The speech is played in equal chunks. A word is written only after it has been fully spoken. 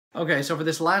Okay, so for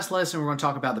this last lesson, we're going to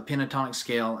talk about the pentatonic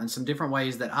scale and some different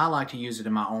ways that I like to use it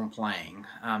in my own playing.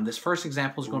 This first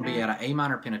example is going to be at an A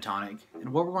minor pentatonic,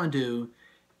 and what we're going to do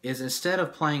is instead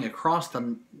of playing across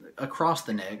the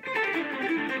neck,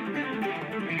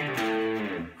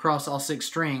 across all 6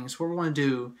 strings, what we're going to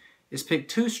do is pick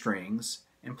 2 strings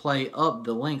and play up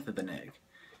the length of the neck.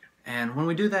 And when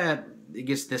we do that, it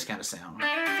gets this kind of sound.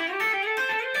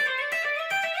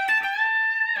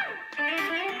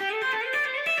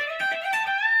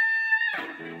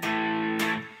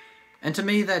 And to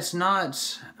me, that's not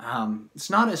it's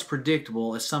not as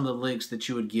predictable as some of the licks that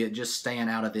you would get just staying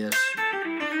out of this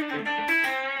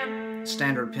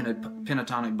standard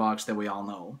pentatonic box that we all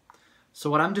know. So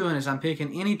what I'm doing is I'm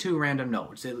picking any 2 random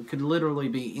notes. It could literally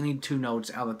be any 2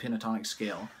 notes out of the pentatonic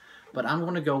scale. But I'm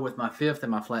going to go with my 5th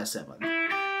and my flat 7th.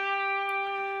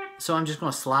 So I'm just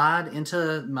going to slide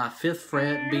into my 5th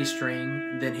fret B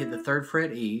string, then hit the 3rd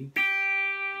fret E,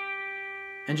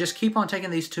 and just keep on taking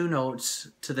these 2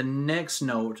 notes to the next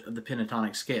note of the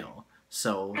pentatonic scale.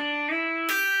 So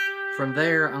from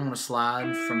there, I'm going to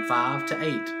slide from 5 to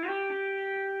 8,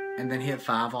 and then hit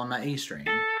 5 on my E string.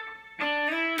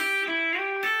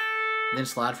 Then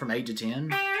slide from 8 to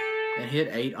 10, and hit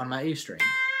 8 on my E string.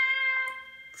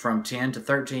 From 10 to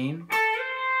 13,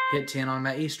 hit 10 on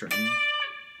my E string.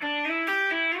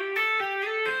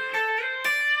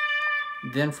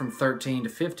 Then from 13 to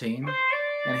 15,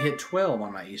 and hit 12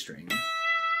 on my E string.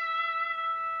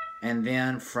 And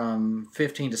then from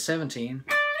 15 to 17,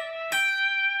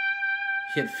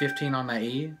 hit 15 on my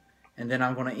E, and then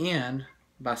I'm going to end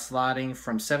by sliding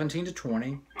from 17 to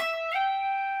 20,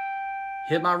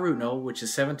 hit my root note, which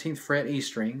is 17th fret E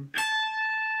string,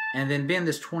 and then bend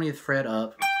this 20th fret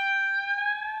up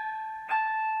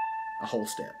a whole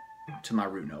step to my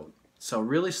root note. So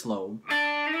really slow.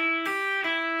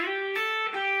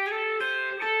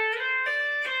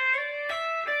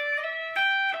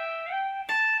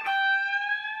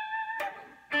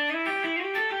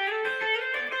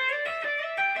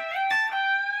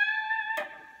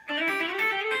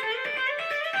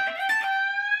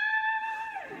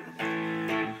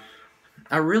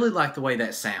 I really like the way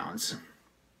that sounds.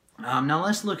 Now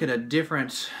let's look at a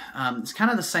different, it's kind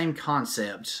of the same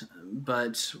concept,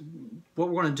 but what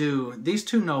we're going to do, these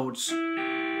 2 notes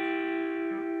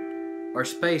are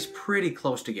spaced pretty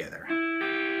close together,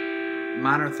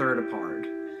 minor third apart.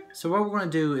 So what we're going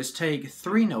to do is take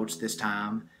 3 notes this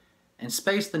time and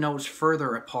space the notes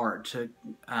further apart to,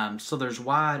 so there's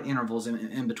wide intervals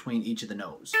in between each of the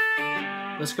notes.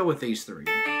 Let's go with these 3.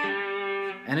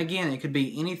 And again, it could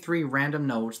be any 3 random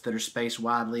notes that are spaced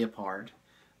widely apart,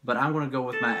 but I'm going to go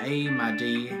with my A, my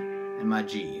D, and my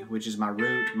G, which is my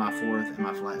root, my 4th, and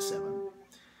my flat 7.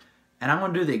 And I'm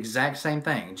going to do the exact same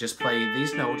thing, just play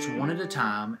these notes one at a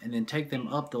time, and then take them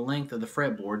up the length of the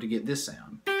fretboard to get this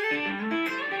sound.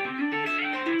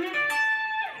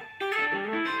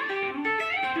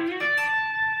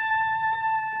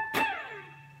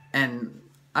 And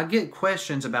I get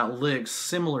questions about licks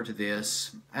similar to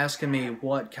this, asking me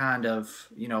what kind of,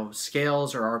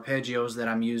 scales or arpeggios that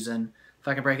I'm using, if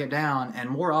I can break it down, and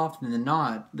more often than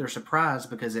not, they're surprised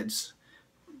because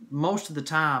most of the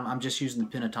time I'm just using the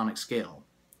pentatonic scale.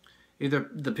 Either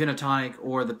the pentatonic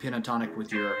or the pentatonic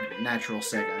with your natural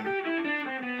second.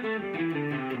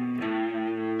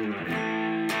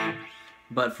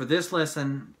 But for this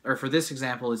lesson, or for this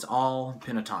example, it's all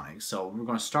pentatonic. So we're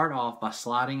going to start off by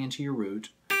sliding into your root,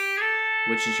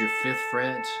 which is your 5th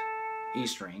fret E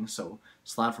string. So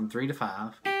slide from 3 to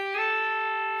 5,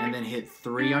 and then hit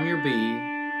 3 on your B,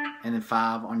 and then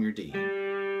 5 on your D.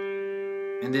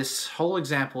 And this whole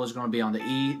example is going to be on the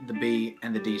E, the B,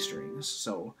 and the D strings.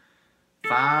 So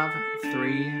 5,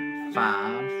 3,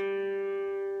 5,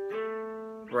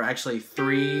 or actually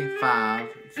 3, 5,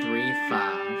 3,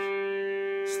 5.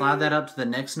 Slide that up to the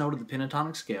next note of the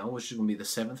pentatonic scale, which is going to be the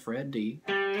 7th fret D.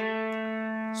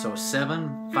 So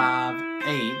 7, 5,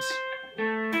 8.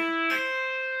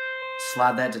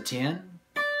 Slide that to 10,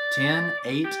 10,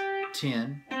 8,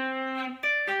 10.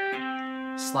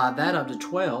 Slide that up to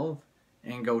 12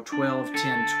 and go 12,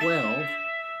 10, 12.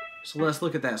 So let's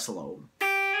look at that slow.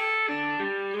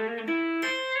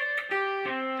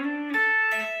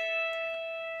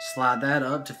 Slide that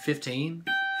up to 15,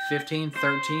 15,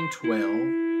 13, 12.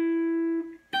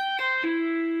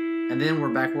 And then we're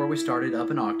back where we started,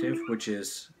 up an octave, which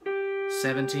is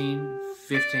 17,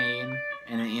 15,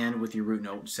 and an end with your root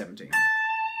note 17.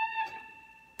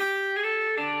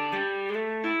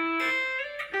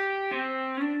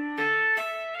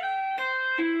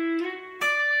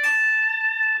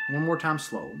 One more time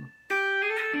slow.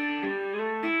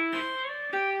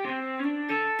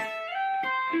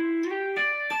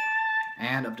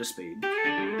 and up to speed.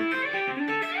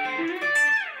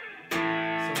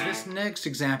 So this next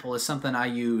example is something I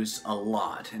use a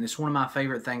lot, and it's one of my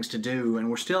favorite things to do, and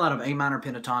we're still out of A minor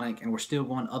pentatonic, and we're still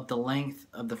going up the length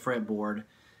of the fretboard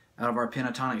out of our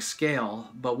pentatonic scale,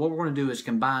 but what we're going to do is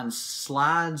combine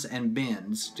slides and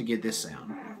bends to get this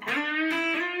sound.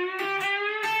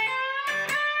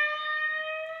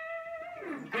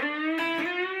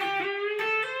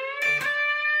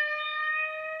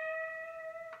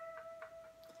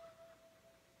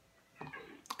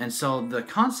 And so the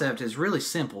concept is really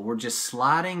simple. We're just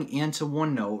sliding into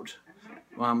one note.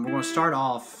 We're going to start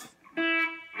off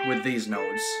with these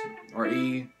notes, our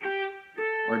E,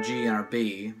 our G, and our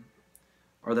B,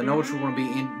 are the notes we're going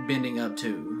to be bending up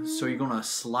to. So you're going to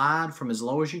slide from as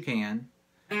low as you can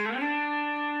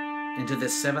into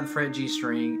this 7th fret G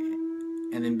string,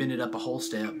 and then bend it up a whole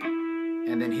step,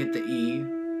 and then hit the E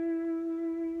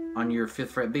on your 5th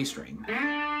fret B string.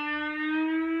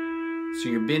 So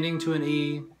you're bending to an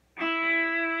E,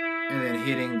 and then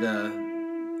hitting the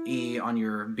E on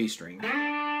your B string. You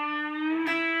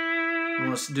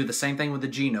want to do the same thing with the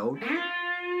G note.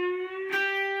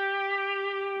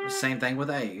 Same thing with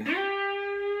A.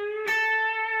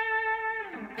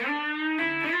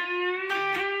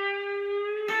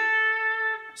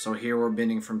 So here we're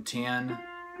bending from 10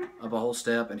 up a whole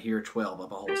step, and here 12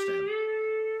 up a whole step.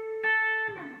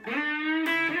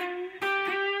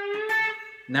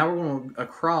 Now we're going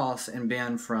across and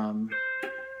bend from,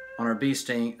 on our B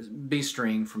string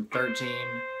from 13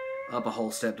 up a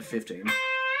whole step to 15.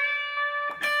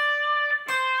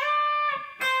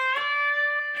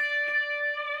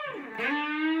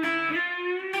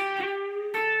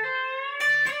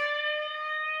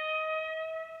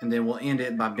 And then we'll end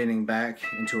it by bending back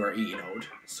into our E note.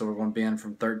 So we're going to bend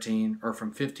from 13 or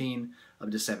from 15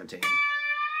 up to 17.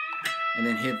 And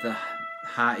then hit the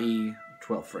high E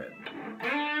 12th fret.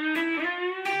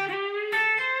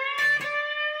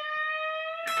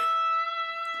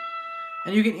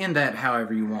 And you can end that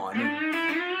however you want.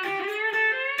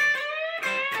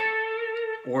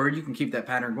 Or you can keep that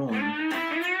pattern going.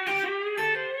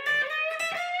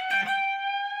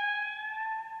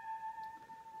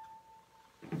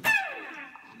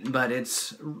 But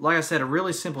it's, like I said, a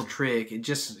really simple trick. It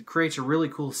just creates a really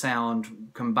cool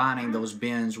sound combining those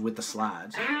bends with the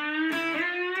slides.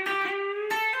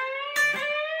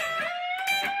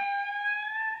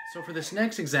 So for this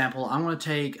next example, I'm going to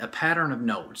take a pattern of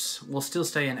notes. We'll still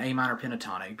stay in A minor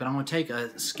pentatonic, but I'm going to take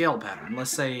a scale pattern.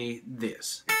 Let's say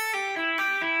this.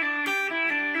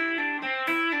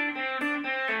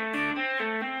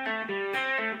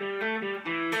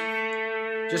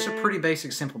 Just a pretty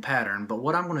basic, simple pattern, but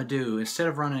what I'm going to do, instead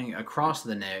of running across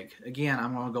the neck, again,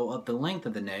 I'm going to go up the length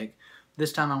of the neck.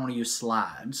 This time I'm going to use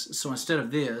slides. So instead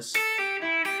of this,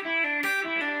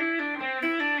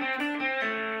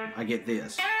 I get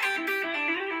this.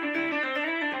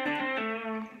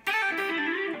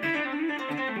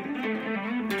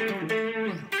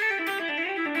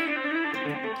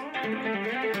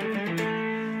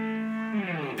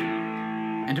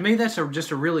 And to me, that's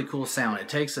just a really cool sound. It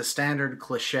takes a standard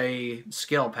cliche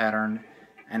scale pattern,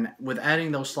 and with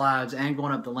adding those slides and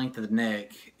going up the length of the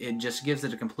neck, it just gives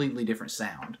it a completely different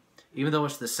sound. Even though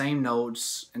it's the same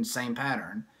notes and same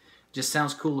pattern, it just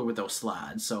sounds cooler with those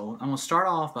slides. So I'm going to start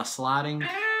off by sliding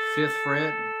 5th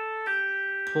fret,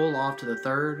 pull off to the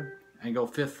 3rd, and go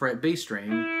 5th fret B string,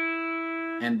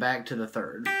 and back to the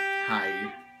 3rd, high E.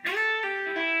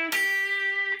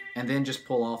 And then just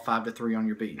pull off 5 to 3 on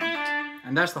your B.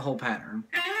 And that's the whole pattern.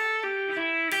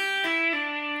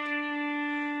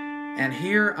 And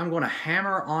here I'm going to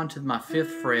hammer onto my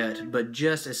 5th fret, but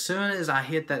just as soon as I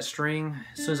hit that string,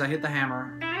 as soon as I hit the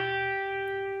hammer,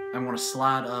 I'm going to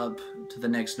slide up to the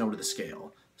next note of the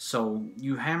scale. So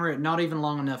you hammer it not even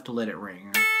long enough to let it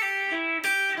ring.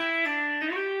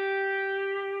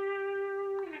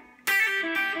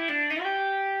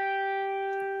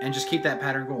 And just keep that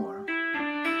pattern going.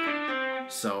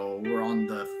 So we're on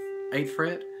the 8th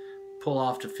fret, pull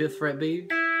off to 5th fret B,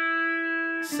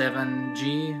 7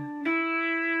 G,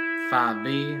 5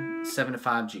 B, 7 to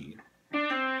 5 G.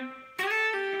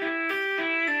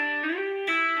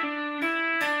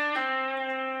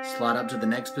 Slide up to the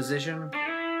next position.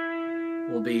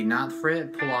 Will be 9th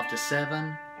fret, pull off to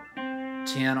 7,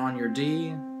 10 on your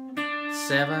D,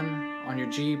 7 on your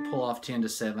G, pull off 10 to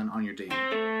 7 on your D.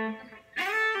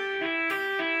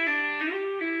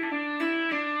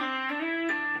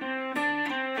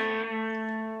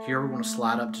 Here we're going to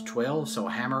slide up to 12, so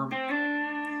hammer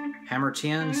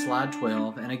 10, slide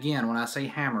 12, and again, when I say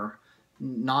hammer,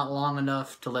 not long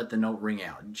enough to let the note ring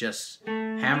out. Just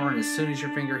hammer, and as soon as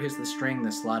your finger hits the string,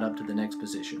 then slide up to the next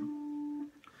position.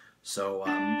 So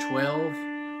 12,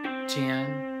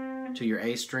 10 to your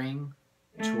A string,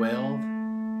 12,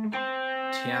 10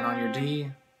 on your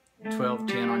D, 12,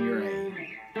 10 on your A.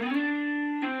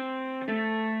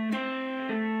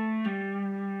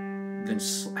 Then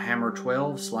hammer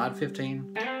 12, slide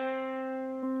 15.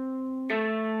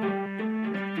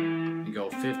 You go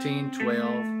 15,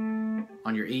 12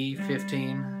 on your E,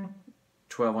 15,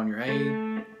 12 on your A,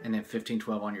 and then 15,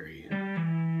 12 on your E.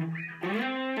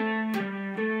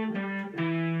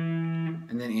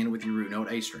 And then end with your root note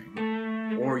A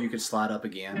string. Or you could slide up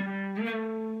again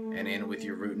and end with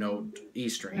your root note E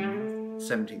string,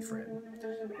 17th fret,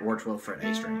 or 12th fret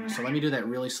A string. So let me do that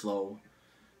really slow,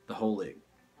 the whole lick.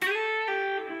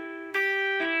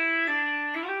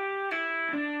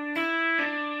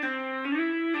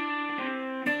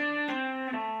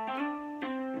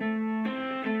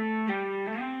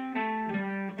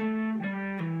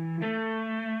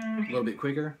 A little bit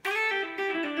quicker.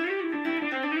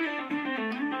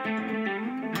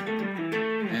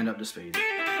 And up to speed.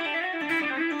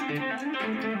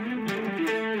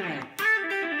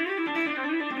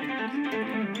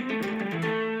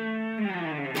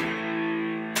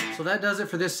 So that does it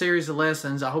for this series of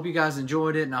lessons. I hope you guys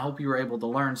enjoyed it, and I hope you were able to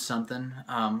learn something.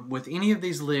 With any of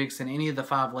these licks and any of the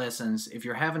 5 lessons, if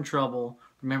you're having trouble,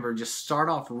 remember, just start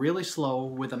off really slow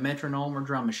with a metronome or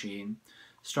drum machine.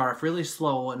 Start off really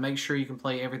slow and make sure you can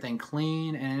play everything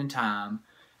clean and in time,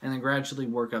 and then gradually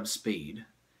work up speed.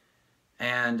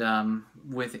 And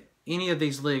with any of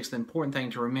these licks, the important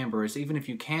thing to remember is even if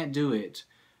you can't do it,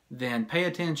 then pay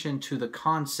attention to the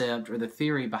concept or the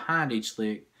theory behind each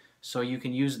lick, so you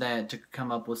can use that to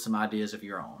come up with some ideas of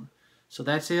your own. So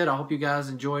that's it. I hope you guys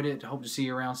enjoyed it. I hope to see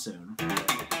you around soon.